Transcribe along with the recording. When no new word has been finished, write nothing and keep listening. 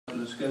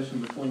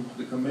discussion between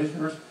the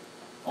commissioners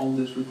on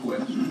this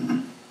request.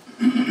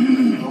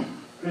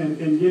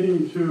 And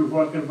getting to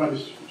what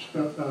everybody's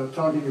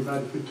talking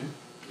about, if we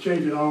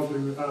change it all to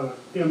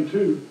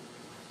M2,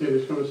 then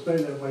it's going to stay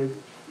that way.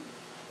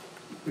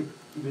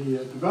 The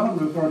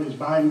development authority is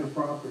buying the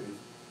property.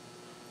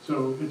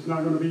 So it's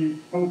not going to be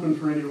open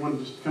for anyone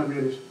to just come in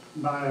and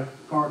buy a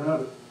part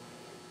of it.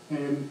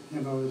 And,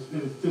 you know,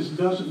 if this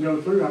doesn't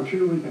go through, I'm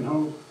sure we can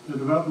hold the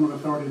development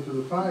authority to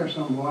the fire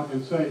somewhat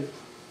and say,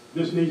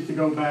 this needs to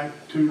go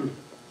back to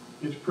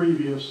its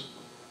previous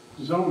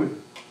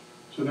zoning.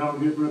 So now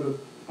we'll get rid of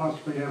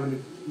possibly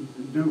having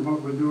to do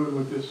what we're doing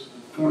with this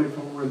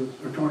 24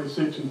 or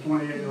 26 and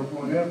 28 or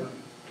whatever.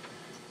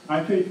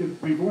 I think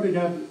that we've already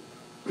got,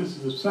 this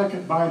is the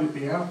second bite at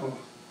the apple.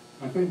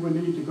 I think we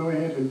need to go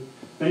ahead and,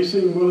 they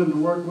seem willing to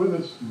work with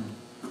us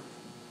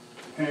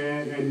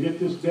and get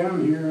this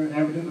down here.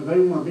 Evidently they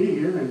want to be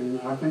here,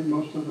 and I think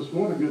most of us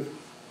want a good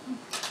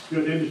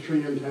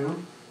industry in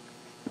town.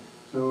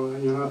 So,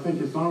 you know, I think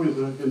as long as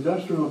the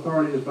industrial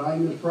authority is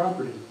buying this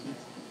property,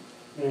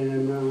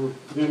 and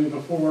then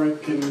before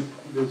it can,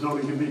 the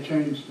zoning can be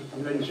changed,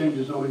 they can change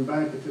the zoning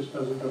back if this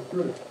doesn't go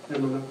through.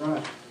 Then we're not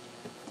right.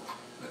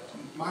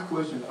 My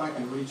question, if I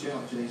can reach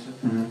out, Jason,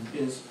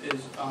 is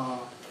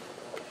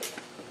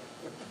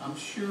I'm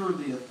sure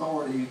the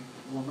authority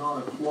will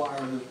not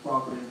acquire this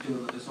property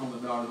until it's on the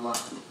dotted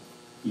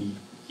line.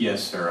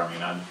 Yes, sir. I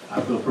mean,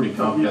 I feel pretty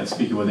confident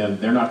speaking with them.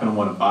 They're not going to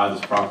want to buy this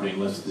property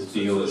unless this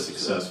deal is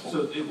successful.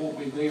 So it won't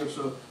be there.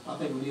 So I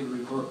think we need to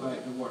revert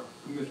back to what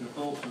Commissioner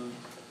Folsom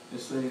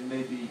is saying.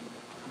 Maybe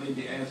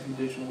add some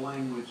additional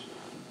language.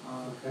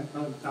 Okay.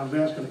 I was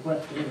asking a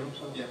question. You know,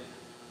 so. Yeah.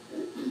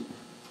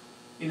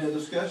 In a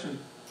discussion.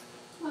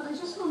 Well, I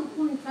just want to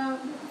point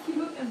out that if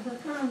you look at the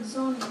current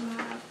zoning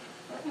map,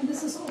 and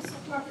this is also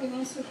partly an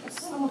answer to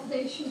some of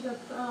the issues that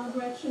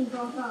Gretchen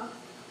brought up.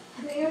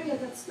 The area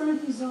that's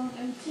currently zoned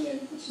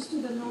M2, which is to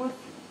the north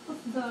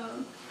of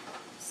the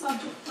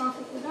subject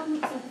property, that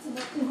looks like it's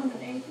about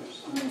 200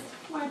 acres. I mean, it's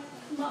quite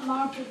a lot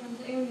larger than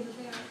the area that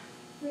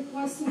they're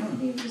requesting to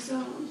be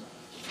rezoned.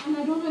 And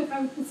I don't know if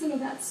I would consider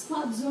that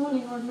spot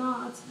zoning or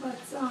not, but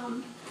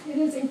it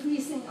is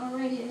increasing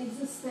already in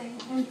existing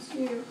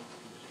M2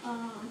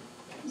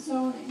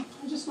 zoning.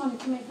 I just wanted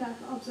to make that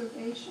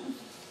observation.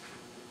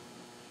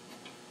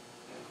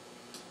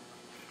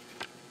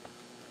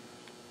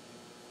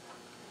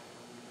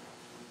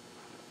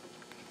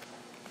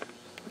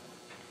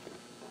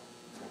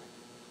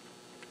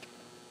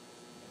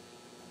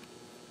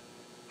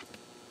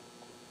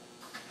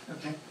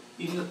 Okay.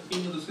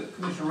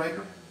 Commissioner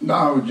Raker? No,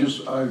 I was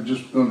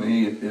just going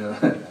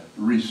to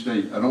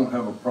restate. I don't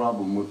have a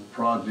problem with the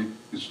project.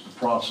 It's the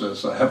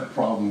process I have a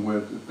problem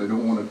with. If they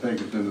don't want to take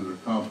us into their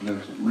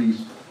confidence, at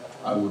least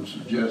I would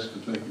suggest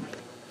that they can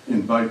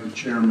invite the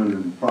chairman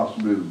and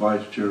possibly the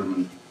vice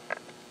chairman.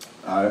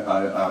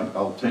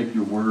 I'll take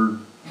your word.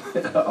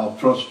 I'll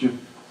trust you.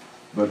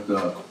 But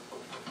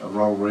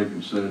Ronald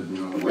Reagan said,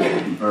 you know,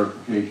 some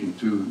verification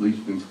to at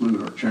least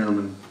include our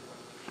chairman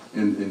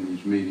in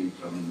these meetings.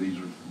 I mean, these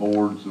are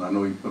boards, and I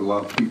know you put a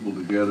lot of people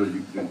together.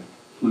 You can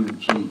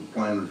include some of the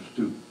planners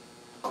too.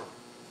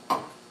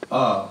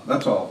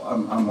 That's all.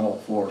 I'm all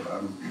for it.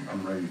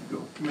 I'm ready to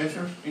go.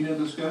 Commissioners, any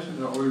other discussions?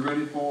 Are we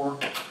ready for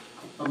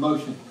a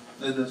motion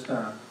at this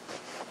time?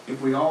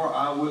 If we are,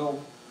 I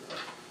will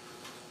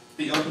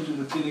be open to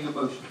defending a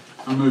motion.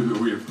 I move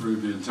that we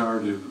approve the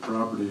entirety of the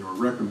property, or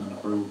recommend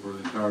approval for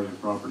the entirety of the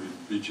property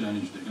to be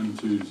changed to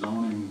M2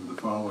 zoning with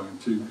the following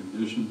two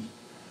conditions.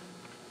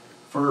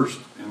 First,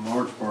 in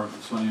large part,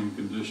 the same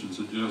condition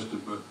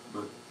suggested,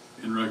 but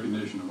in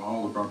recognition of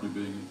all the property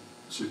being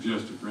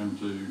suggested for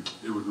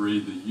M2, it would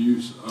read, the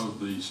use of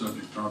the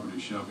subject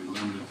property shall be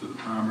limited to the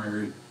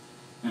primary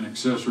and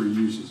accessory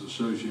uses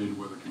associated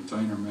with a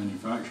container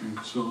manufacturing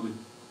facility.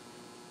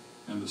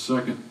 And the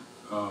second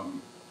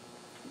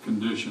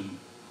condition,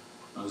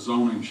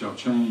 zoning shall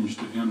change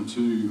to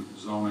M2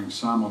 zoning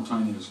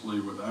simultaneously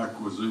with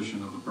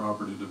acquisition of the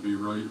property to be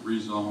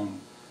rezoned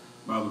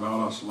by the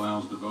Valdosta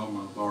Lowndes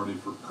Development Authority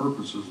for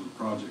purposes of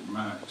Project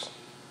Max.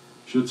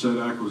 Should said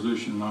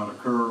acquisition not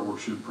occur, or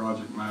should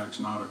Project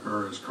Max not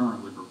occur as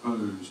currently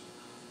proposed,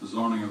 the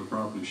zoning of the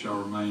property shall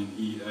remain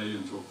EA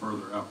until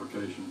further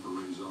application for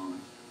rezoning.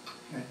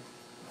 Okay.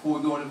 Before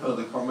we go any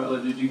further,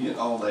 Carmela, did you get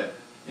all that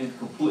in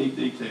complete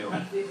detail?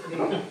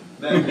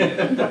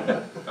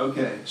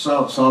 Okay.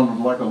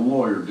 Sounded like a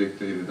lawyer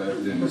dictated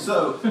that, didn't it?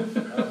 So,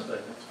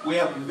 we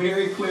have a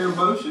very clear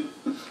motion.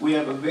 We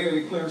have a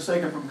very clear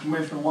second from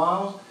Commissioner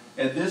Wiles.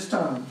 At this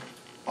time,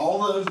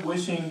 all those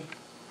wishing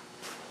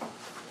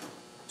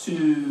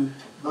to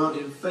vote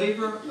in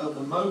favor of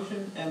the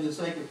motion and the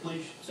second,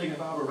 please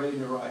signify by raising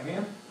your right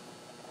hand.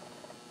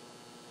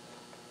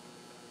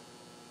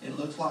 It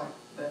looks like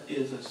that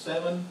is a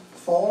 7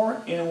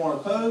 for. Anyone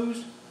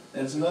opposed?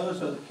 That's no,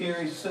 so it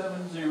carries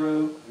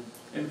 7-0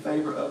 in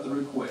favor of the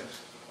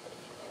request.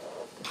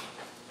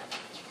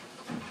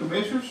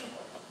 Commissioners,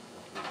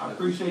 I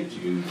appreciate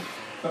you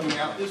coming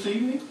out this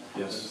evening.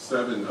 Yes.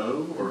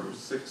 7-0 or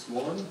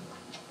 6-1?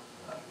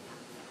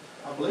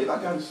 I believe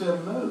I got a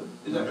 7-0.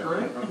 Is that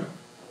correct? Okay.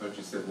 But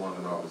you said one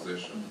in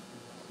opposition.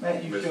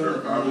 Matt, you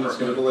showed Mr. up.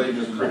 Our village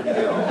is pretty You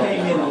good.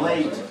 came in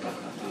late.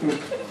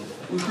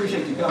 We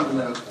appreciate you coming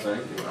though.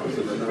 Thank you. I was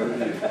in another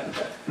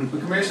meeting. The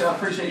Commissioner, I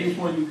appreciate each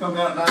one of you coming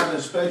out tonight in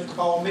a special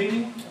call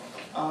meeting.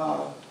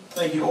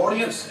 Thank you,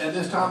 audience. At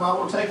this time, I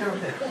will take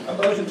a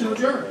motion to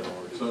adjourn.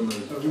 So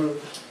moved. So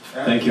moved.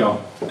 Thank y'all.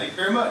 Thank you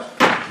very much.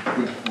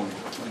 Good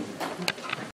point.